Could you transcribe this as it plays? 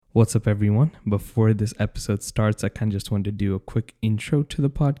What's up, everyone? Before this episode starts, I kind of just wanted to do a quick intro to the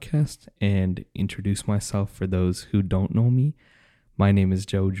podcast and introduce myself for those who don't know me. My name is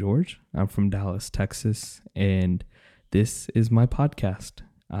Joe George. I'm from Dallas, Texas, and this is my podcast.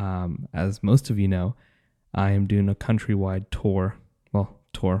 As most of you know, I am doing a countrywide tour,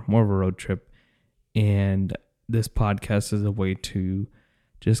 more of a road trip, and this podcast is a way to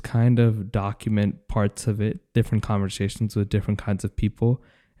just kind of document parts of it, different conversations with different kinds of people,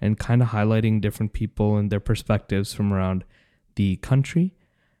 and kind of highlighting different people and their perspectives from around the country.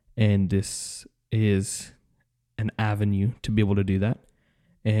 And this is an avenue to be able to do that.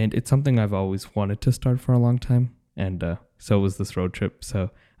 And it's something I've always wanted to start for a long time. And so was this road trip.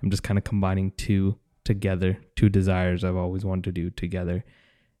 So I'm just kind of combining two desires I've always wanted to do together.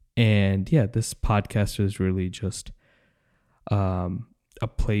 And yeah, this podcast is really just a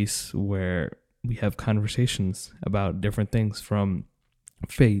place where we have conversations about different things, from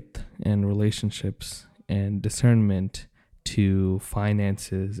faith and relationships and discernment to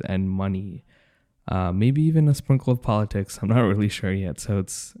finances and money, maybe even a sprinkle of politics. I'm not really sure yet.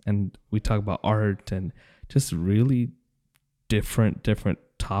 And we talk about art and just really different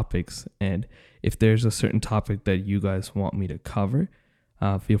topics. And if there's a certain topic that you guys want me to cover,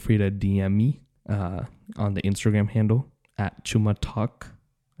 feel free to DM me on the Instagram handle at ChumaTalk,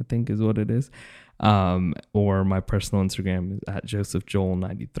 I think is what it is. Or my personal Instagram is at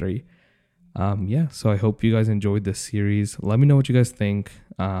JosephJoel93. So I hope you guys enjoyed this series. Let me know what you guys think.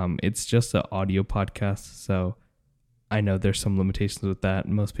 It's just an audio podcast, so I know there's some limitations with that.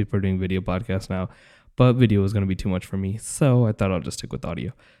 Most people are doing video podcasts now, but video is going to be too much for me, so I thought I'll just stick with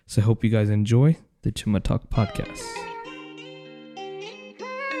audio. So I hope you guys enjoy the Chuma Talk podcast.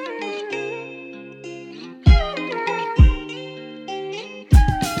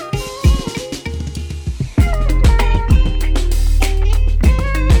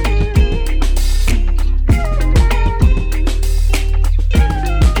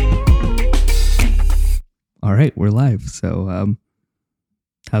 All right, we're live. So,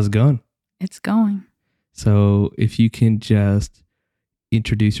 how's it going? It's going. So, if you can just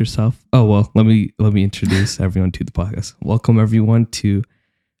introduce yourself. Oh, well, let me introduce everyone to the podcast. Welcome everyone to,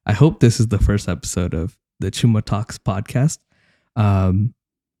 I hope this is the first episode of the Chuma Talks podcast.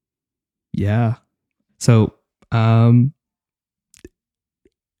 So,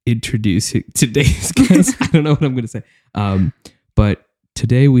 introducing today's guest. I don't know what I'm going to say. But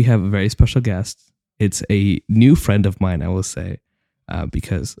today we have a very special guest. It's a new friend of mine, I will say,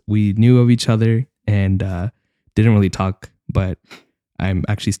 because we knew of each other and didn't really talk, but I'm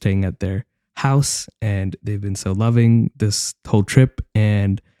actually staying at their house and they've been so loving this whole trip.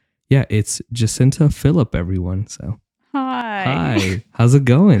 And yeah, it's Jacinta Phillip, everyone. So hi, how's it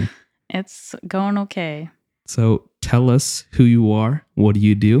going? It's going okay. So tell us who you are. What do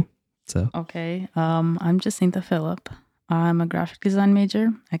you do? Okay. I'm Jacinta Phillip. I'm a graphic design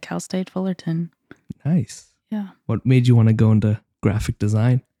major at Cal State Fullerton. Nice. Yeah. What made you want to go into graphic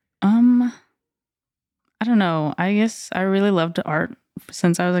design? I don't know. I guess I really loved art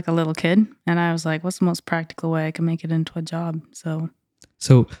since I was like a little kid. And I was like, what's the most practical way I can make it into a job? So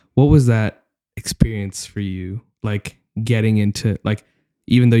what was that experience for you? Like getting into, like,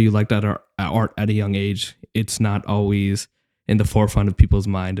 even though you liked art at a young age, it's not always in the forefront of people's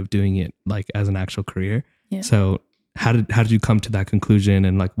mind of doing it like as an actual career. Yeah. So how did you come to that conclusion?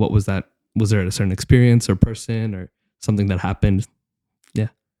 And like, what was that? Was there a certain experience or person or something that happened? Yeah.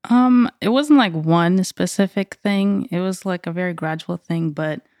 It wasn't like one specific thing. It was like a very gradual thing.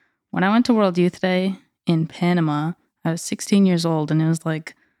 But when I went to World Youth Day in Panama, I was 16 years old, and it was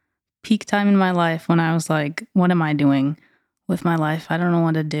like peak time in my life when I was like, what am I doing with my life? I don't know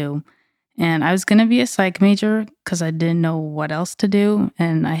what to do. And I was going to be a psych major because I didn't know what else to do.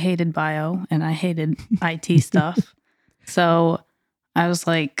 And I hated bio and I hated IT stuff. So I was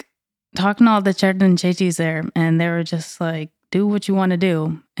like, talking to all the Chad and Chetis there, and they were just like, do what you want to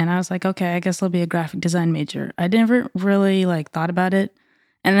do. And I was like, okay, I guess I'll be a graphic design major. I never really like thought about it.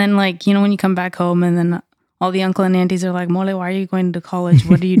 And then like, you know, when you come back home and then all the uncle and aunties are like, Mole, why are you going to college?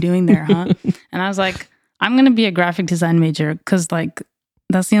 What are you doing there, huh? And I was like, I'm going to be a graphic design major because like,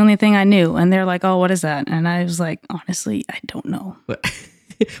 that's the only thing I knew. And they're like, oh, what is that? And I was like, honestly, I don't know.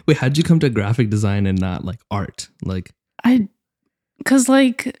 Wait, how'd you come to graphic design and not like art? Like Because,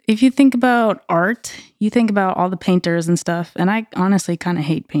 like, if you think about art, you think about all the painters and stuff. And I honestly kind of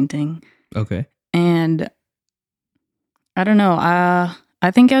hate painting. Okay. And I don't know.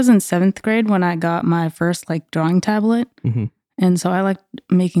 I think I was in 7th grade when I got my first, like, drawing tablet. Mm-hmm. And so I liked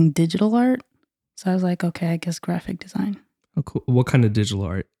making digital art. So I was like, okay, I guess graphic design. Oh, cool. What kind of digital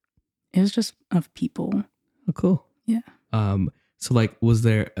art? It was just of people. Oh, cool. Yeah. So like, is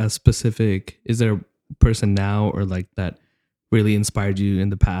there a person now or like that really inspired you in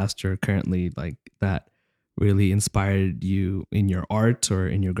the past or currently like that really inspired you in your art or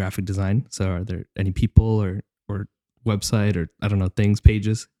in your graphic design? So are there any people or website or I don't know, things,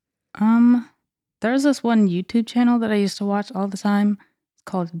 pages? There's this one YouTube channel that I used to watch all the time. It's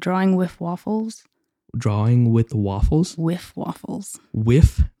called Drawing with Waffles. Drawing with waffles? With waffles.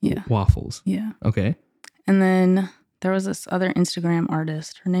 With Yeah. waffles. Yeah. Okay. And then there was this other Instagram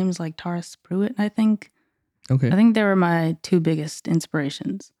artist. Her name's like Taurus Pruitt, I think. Okay. I think they were my two biggest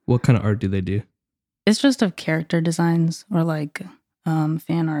inspirations. What kind of art do they do? It's just of character designs or like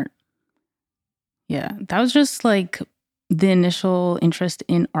fan art. Yeah. That was just like the initial interest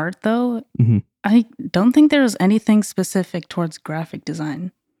in art though. Mm-hmm. I don't think there was anything specific towards graphic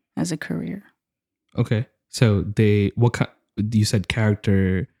design as a career. Okay. So you said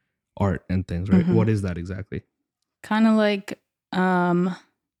character art and things, right? Mm-hmm. What is that exactly? Kind of like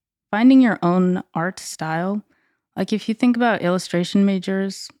finding your own art style. Like if you think about illustration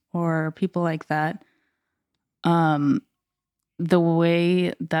majors or people like that, the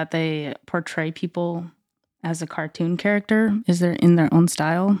way that they portray people as a cartoon character is they're in their own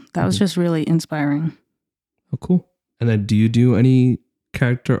style. That was just really inspiring. Oh, cool. And then do you do any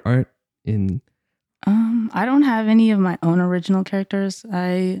character art in? I don't have any of my own original characters.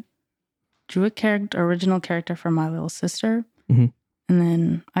 I drew a original character for my little sister. Mm-hmm. And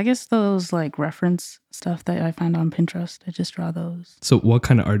then I guess those like reference stuff that I find on Pinterest, I just draw those. So what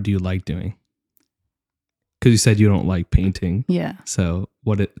kind of art do you like doing? Because you said you don't like painting. Yeah. So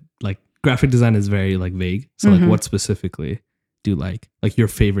graphic design is very like vague. So like what specifically do you like? Like your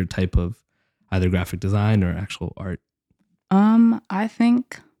favorite type of either graphic design or actual art? I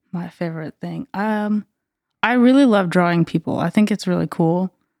think my favorite thing. I really love drawing people. I think it's really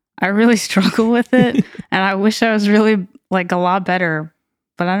cool. I really struggle with it and I wish I was really like a lot better,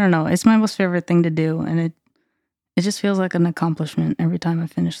 but I don't know. It's my most favorite thing to do and it just feels like an accomplishment every time I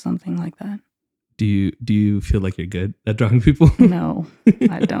finish something like that. Do you feel like you're good at drawing people? No,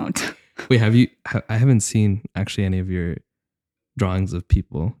 I don't. Wait, I haven't seen actually any of your drawings of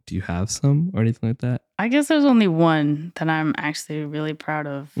people. Do you have some or anything like that? I guess there's only one that I'm actually really proud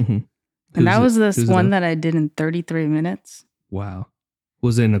of. Mm-hmm. And that was this one that I did in 33 minutes. Wow.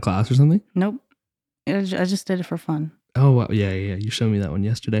 Was it in a class or something? Nope. I just did it for fun. Oh, wow. Yeah. You showed me that one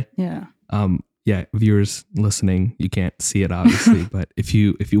yesterday. Yeah. Yeah, viewers listening, you can't see it obviously, but if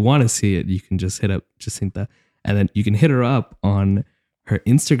you want to see it, you can just hit up Jacinta and then you can hit her up on her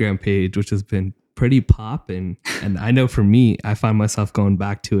Instagram page, which has been pretty poppin'. And I know for me, I find myself going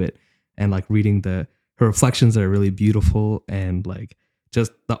back to it and like reading her reflections are really beautiful and like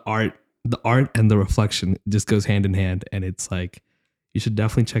just the art and the reflection just goes hand in hand. And it's like, you should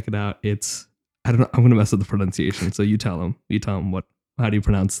definitely check it out. It's, I don't know, I'm going to mess up the pronunciation. So you tell them how do you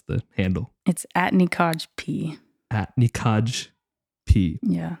pronounce the handle? It's at Nikaj P. At Nikaj P.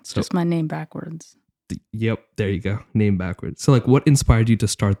 Yeah, it's just my name backwards. Yep, there you go. Name backwards. So like what inspired you to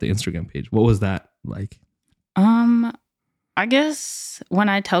start the Instagram page? What was that like? I guess when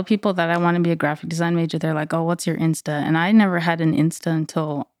I tell people that I want to be a graphic design major, they're like, "Oh, what's your Insta?" And I never had an Insta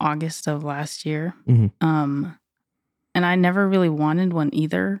until August of last year. Mm-hmm. And I never really wanted one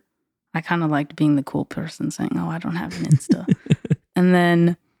either. I kind of liked being the cool person saying, "Oh, I don't have an Insta." And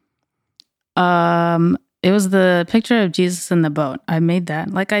then it was the picture of Jesus in the boat. I made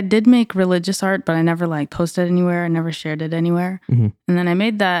that. Like I did make religious art, but I never like posted anywhere. I never shared it anywhere. Mm-hmm. And then I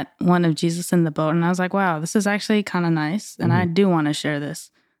made that one of Jesus in the boat. And I was like, wow, this is actually kind of nice. And I do want to share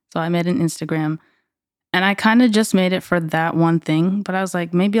this. So I made an Instagram. And I kind of just made it for that one thing. But I was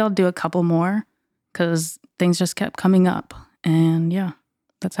like, maybe I'll do a couple more because things just kept coming up. And yeah,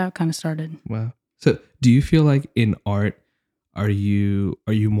 that's how it kind of started. Wow. So do you feel like in art, are you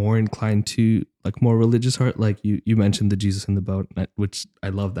more inclined to like more religious art? Like you mentioned the Jesus in the boat, which I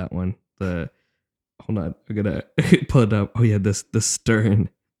love that one. Hold on, I'm gonna pull it up. Oh yeah, the stern.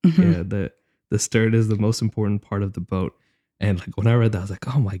 Mm-hmm. Yeah, the stern is the most important part of the boat. And like when I read that, I was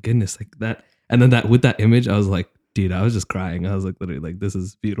like, oh my goodness, like that. And then that with that image, I was like, dude, I was just crying. I was like literally like, this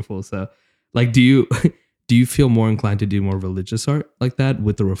is beautiful. So like, do you feel more inclined to do more religious art like that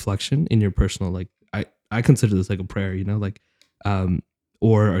with the reflection in your personal, like I consider this like a prayer, you know, like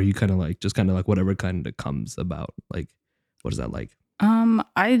or are you kind of like whatever kind of comes about? Like, what is that like?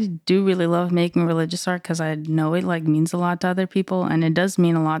 I do really love making religious art because I know it like means a lot to other people and it does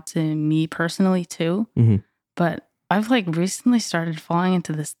mean a lot to me personally too. Mm-hmm. But I've like recently started falling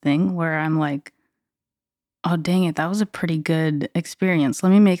into this thing where I'm like, oh dang it, that was a pretty good experience. Let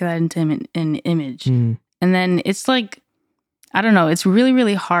me make that into an image. Mm. And then it's like, I don't know. It's really,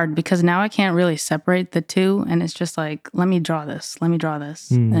 really hard because now I can't really separate the two. And it's just like, let me draw this,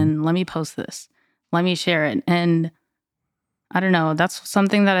 and let me post this, let me share it. And I don't know. That's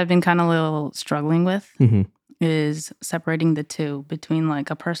something that I've been kind of a little struggling with is separating the two between like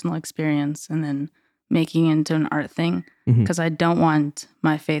a personal experience and then making it into an art thing. Because I don't want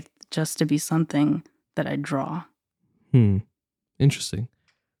my faith just to be something that I draw. Interesting.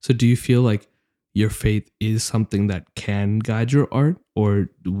 So do you feel like your faith is something that can guide your art, or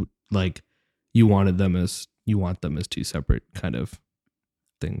like you want them as two separate kind of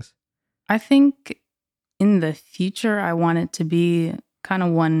things? I think in the future, I want it to be kind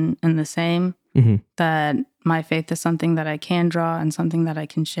of one and the same, that my faith is something that I can draw and something that I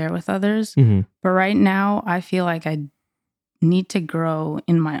can share with others. But right now, I feel like I need to grow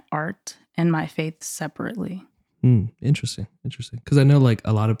in my art and my faith separately. Interesting. Because I know like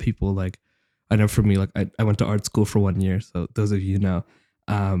a lot of people, like I know for me, like I went to art school for 1 year. So those of you know,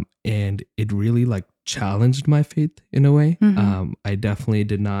 and it really like challenged my faith in a way. I definitely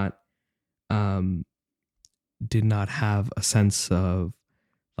did not have a sense of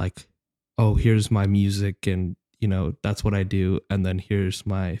like, oh, here's my music and, you know, that's what I do. And then here's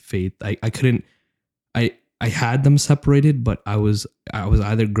my faith. I couldn't, I had them separated, but I was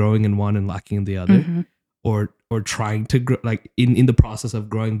either growing in one and lacking in the other, or trying to grow, like in the process of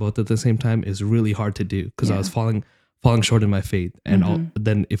growing both at the same time is really hard to do because I was falling short in my faith. And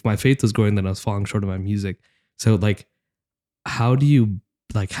then if my faith was growing, then I was falling short of my music. So like, how do you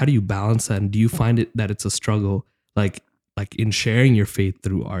balance that? And do you find it that it's a struggle, like in sharing your faith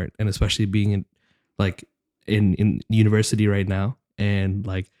through art, and especially being in university right now, and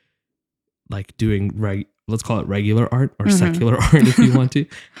like doing let's call it regular art or secular art if you want to,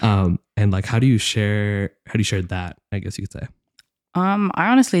 and like how do you share that, I guess you could say? I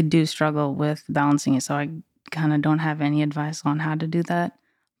honestly do struggle with balancing it, so I kind of don't have any advice on how to do that.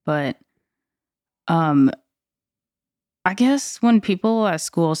 But I guess when people at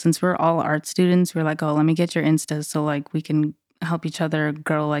school, since we're all art students, we're like, oh, let me get your Insta so like we can help each other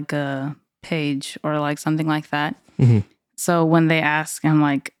grow like a page or like something like that. So when they ask, I'm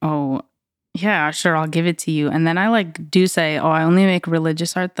like, oh, yeah, sure, I'll give it to you. And then I like do say, oh, I only make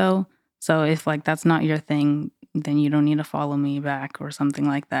religious art though. So if like that's not your thing, then you don't need to follow me back or something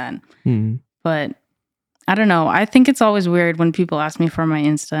like that. But I don't know. I think it's always weird when people ask me for my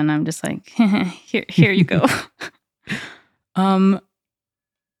Insta and I'm just like, here you go. But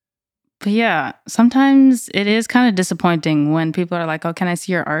yeah, sometimes it is kind of disappointing when people are like, oh, can I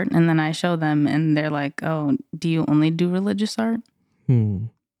see your art? And then I show them and they're like, oh, do you only do religious art?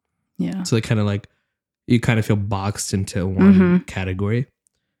 Yeah. So they kind of like, you kind of feel boxed into one category.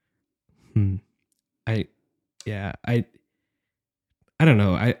 I don't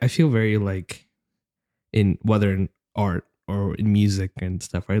know. I feel very like whether in art or in music and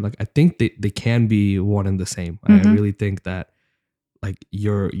stuff, right? Like I think they can be one and the same. I really think that like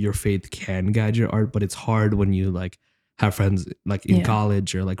your faith can guide your art, but it's hard when you like have friends like in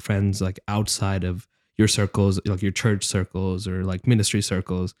college or like friends like outside of your circles, like your church circles or like ministry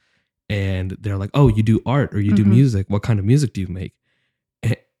circles, and they're like, oh, you do art or you do music. What kind of music do you make?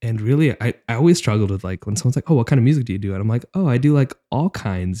 And really, I always struggled with like when someone's like, oh, what kind of music do you do? And I'm like, oh, I do like all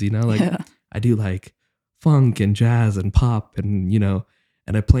kinds, you know, like I do like funk and jazz and pop and, you know,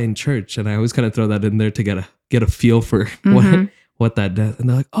 and I play in church, and I always kind of throw that in there to get a feel for what that does. And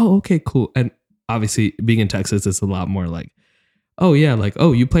they're like, oh, okay, cool. And obviously being in Texas, it's a lot more like, oh yeah, like,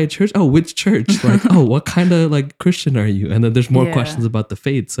 oh, you play at church? Oh, which church? Like, oh, what kind of like Christian are you? And then there's more questions about the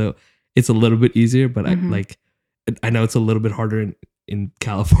faith. So it's a little bit easier, but I know it's a little bit harder in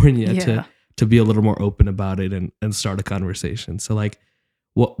California to be a little more open about it and start a conversation. So like,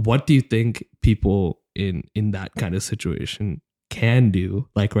 what do you think people in that kind of situation can do,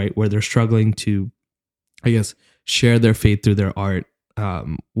 like, right, where they're struggling to, I guess, share their faith through their art,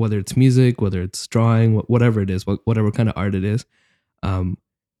 whether it's music, whether it's drawing, whatever it is, whatever kind of art it is. Have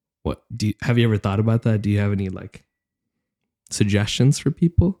you ever thought about that? Do you have any like suggestions for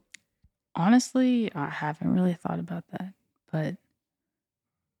people? Honestly, I haven't really thought about that, but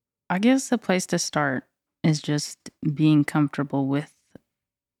I guess the place to start is just being comfortable with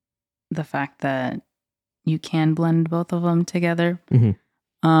the fact that you can blend both of them together.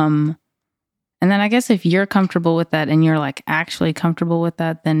 And then I guess if you're comfortable with that and you're like actually comfortable with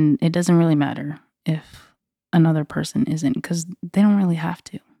that, then it doesn't really matter if another person isn't, because they don't really have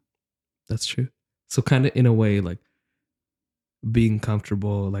to. That's true. So kind of in a way, like being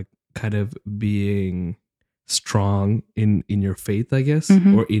comfortable, like kind of being strong in your faith, I guess,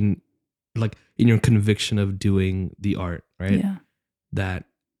 or in your conviction of doing the art, right? Yeah. That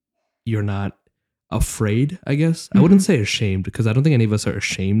you're not afraid, I guess. I wouldn't say ashamed, because I don't think any of us are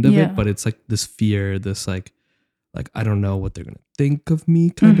ashamed of Yeah. it, but it's like this fear, this like I don't know what they're gonna think of me,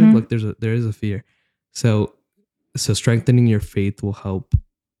 kind of like there is a fear. So strengthening your faith will help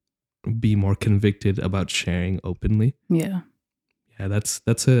be more convicted about sharing openly. Yeah. Yeah, that's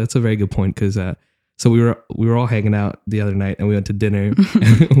a very good point, because so we were all hanging out the other night and we went to dinner.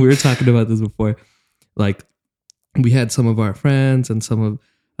 And we were talking about this before. Like, we had some of our friends and some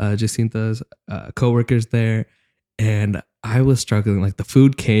of Jacinta's coworkers there, and I was struggling. Like, the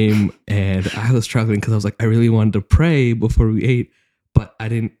food came and I was struggling because I was like, I really wanted to pray before we ate, but I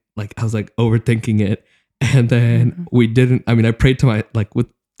didn't, like, I was like overthinking it. And then we didn't, I mean, I prayed to my, like, with,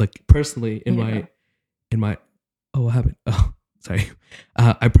 like, personally in my, oh, what happened? Oh, sorry.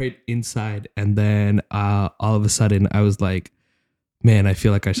 I prayed inside, and then all of a sudden I was like, man, I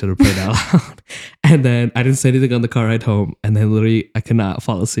feel like I should have prayed out loud. And then I didn't say anything on the car ride home. And then literally I could not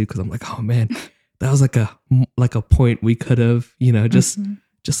fall asleep because I'm like, oh man, that was like a point we could have, just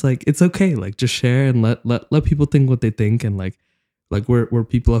like, it's okay. Like, just share and let people think what they think. And like we're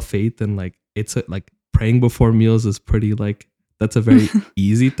people of faith, and like, it's like praying before meals is pretty, like, that's a very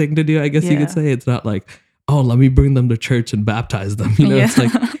easy thing to do, I guess you could say. It's not like, oh, let me bring them to church and baptize them. It's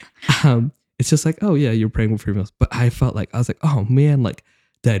like, it's just like, oh yeah, you're praying before meals. But I felt like, I was like, oh man, like,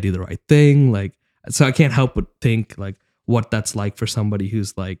 did I do the right thing? Like, so I can't help but think like what that's like for somebody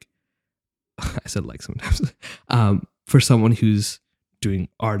who's like, I said like sometimes, for someone who's doing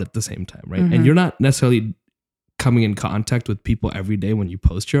art at the same time, right? And you're not necessarily coming in contact with people every day when you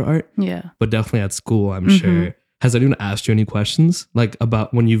post your art. Yeah. But definitely at school, I'm sure. Has anyone asked you any questions like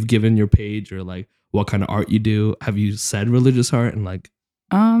about when you've given your page, or like what kind of art you do? Have you said religious art and like?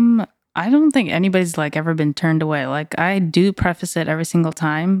 I don't think anybody's like ever been turned away. Like, I do preface it every single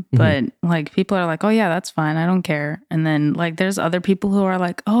time, but like, people are like, oh yeah, that's fine, I don't care. And then like, there's other people who are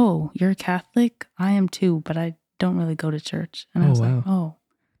like, oh, you're Catholic? I am too, but I don't really go to church. And I was like, oh,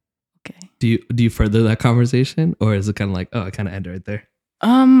 okay. Do you further that conversation, or is it kind of like, oh, I kind of end right there?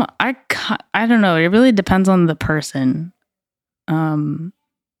 I don't know. It really depends on the person.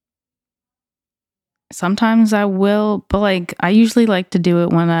 Sometimes I will, but like, I usually like to do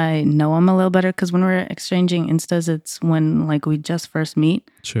it when I know I'm a little better, because when we're exchanging Instas, it's when like we just first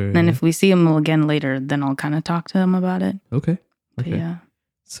meet. Sure. And then if we see them again later, then I'll kind of talk to them about it. Okay. But yeah.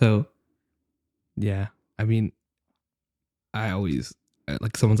 So, yeah, I mean, I always,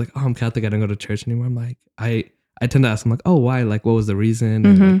 like, someone's like, oh, I'm Catholic, I don't go to church anymore. I'm like, I tend to ask them like, oh, why? Like, what was the reason?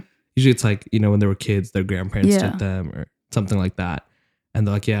 Or like, usually it's like, when they were kids, their grandparents took them or something like that. And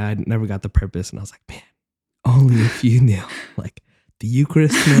they're like, yeah, I never got the purpose. And I was like, man, only if you knew, like, the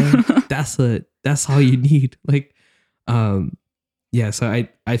Eucharist, man, that's all you need. Like, yeah. So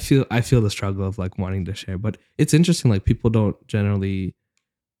I feel the struggle of like wanting to share, but it's interesting. Like, people don't generally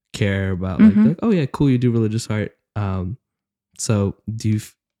care about like, oh yeah, cool, you do religious art. So do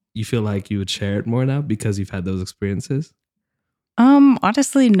you feel like you would share it more now because you've had those experiences?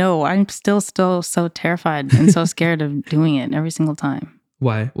 Honestly, no. I'm still so terrified and so scared of doing it every single time.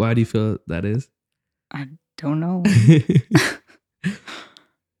 Why? Why do you feel that is? I don't know. I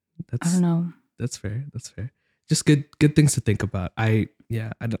don't know. That's fair. Just good things to think about. I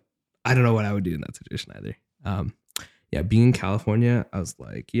don't know what I would do in that situation either. Yeah, being in California, I was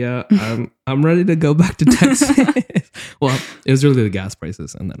like, yeah, I'm ready to go back to Texas. Well, it was really the gas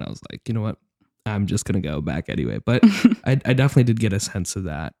prices, and then I was like, you know what? I'm just gonna go back anyway. But I definitely did get a sense of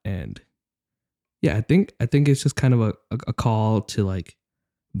that, and yeah, I think it's just kind of a call to like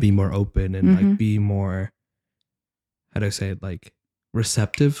be more open and like be more, how do I say it, like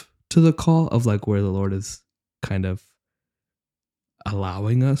receptive to the call of like where the Lord is kind of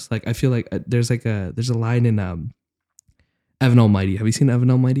allowing us. Like, I feel like there's a line in Evan Almighty. Have you seen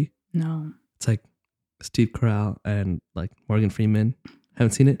Evan Almighty? No. It's like Steve Carell and like Morgan Freeman.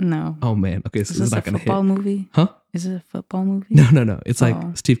 Haven't seen it? No. Oh man. Okay, so is this is this not gonna hit. Football movie? Huh? Is it a football movie? No. It's like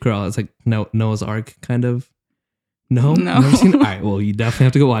Steve Carell. It's like Noah's Ark kind of. No. Never seen it? All right. Well, you definitely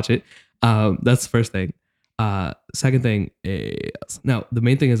have to go watch it. That's the first thing. Second thing is, no, the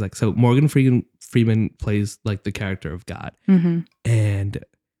main thing is like, so Morgan Freeman plays like the character of God, and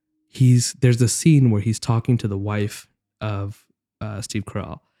there's this scene where he's talking to the wife of Steve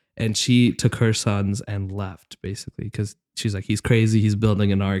Carell, and she took her sons and left basically because she's like, he's crazy, he's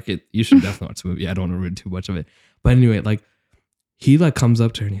building an ark. You should definitely watch the movie. I don't want to ruin too much of it, but anyway, like, he like comes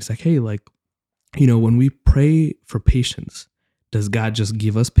up to her and he's like, hey, like, when we pray for patience, does God just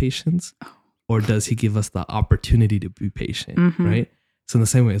give us patience, or does he give us the opportunity to be patient? Right? So in the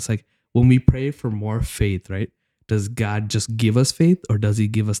same way, it's like when we pray for more faith, right? Does God just give us faith, or does he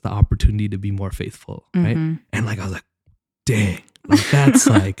give us the opportunity to be more faithful? Right? And like, I was like, dang, like that's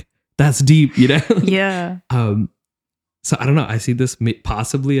that's deep, you know? Yeah. So I don't know. I see this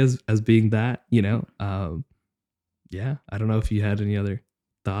possibly as being that, you know? Yeah. I don't know if you had any other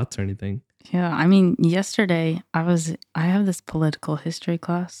thoughts or anything. Yeah, I mean, yesterday I have this political history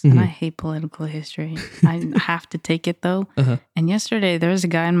class, and I hate political history. I have to take it though. And yesterday there was a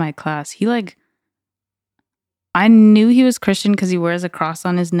guy in my class. I knew he was Christian because he wears a cross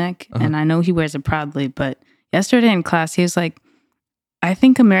on his neck, and I know he wears it proudly. But yesterday in class, he was like, I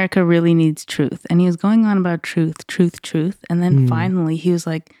think America really needs truth. And he was going on about truth. And then finally he was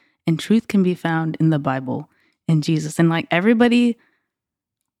like, and truth can be found in the Bible, in Jesus. And like everybody,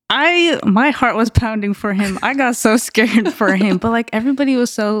 my heart was pounding for him. I got so scared for him. But like everybody was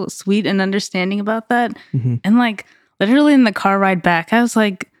so sweet and understanding about that. And like literally in the car ride back, I was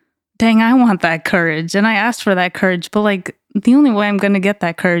like, dang, I want that courage. And I asked for that courage. But like the only way I'm going to get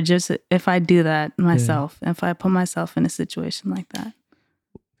that courage is if I do that myself. Yeah. If I put myself in a situation like that.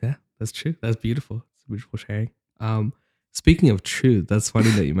 Yeah, that's true. That's beautiful. It's beautiful sharing. Speaking of truth, that's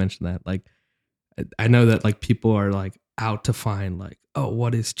funny that you mentioned that. Like, I know that like people are like out to find like, oh,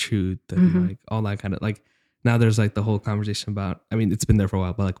 what is truth? And like all that kind of like, now there's like the whole conversation about, I mean, it's been there for a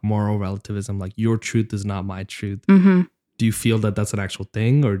while, but like moral relativism, like your truth is not my truth. Do you feel that that's an actual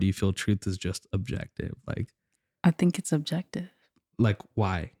thing, or do you feel truth is just objective? Like, I think it's objective. Like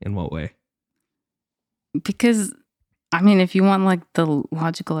why? In what way? Because I mean, if you want like the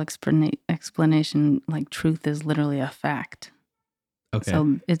logical explanation, like truth is literally a fact. Okay.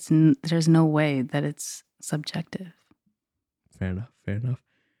 So there's no way that it's subjective. Fair enough. I feel like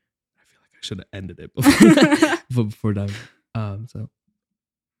I should have ended it before done.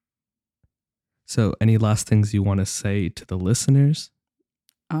 So any last things you want to say to the listeners?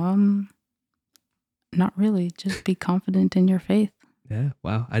 Not really. Just be confident in your faith. Yeah.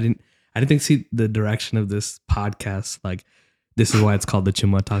 Wow. I didn't see the direction of this podcast. Like, this is why it's called the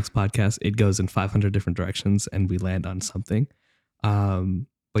Chuma Talks podcast. It goes in 500 different directions and we land on something.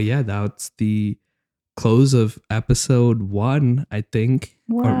 But yeah, that's the close of episode 1, I think.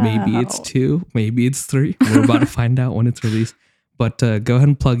 Wow. Or maybe it's 2, maybe it's 3. We're about to find out when it's released. But go ahead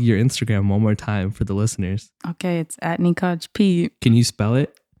and plug your Instagram one more time for the listeners. Okay, it's at Nikaj. Can you spell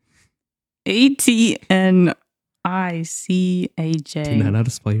it? ATNICAJ. Do you know how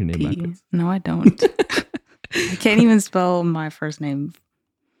to spell your name backwards? No, I don't. I can't even spell my first name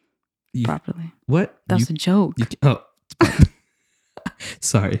properly. What? That's a joke.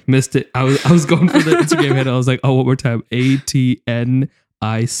 Sorry, missed it. I was going for the Instagram head. I was like, oh, one more time.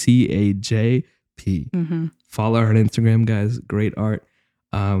 ATNICAJP. Follow her on Instagram, guys. Great art.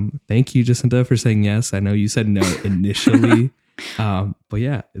 Thank you, Jacinta, for saying yes. I know you said no initially. But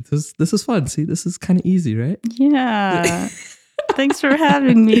yeah, this is fun. See, this is kind of easy, right? Yeah. Thanks for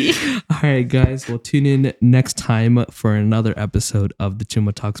having me. All right, guys. Well, tune in next time for another episode of the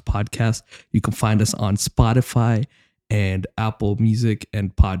Chuma Talks podcast. You can find us on Spotify and Apple Music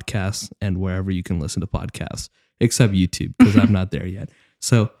and podcasts and wherever you can listen to podcasts, except YouTube, because I'm not there yet.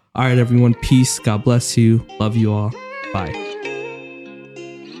 So, all right, everyone. Peace. God bless you. Love you all. Bye.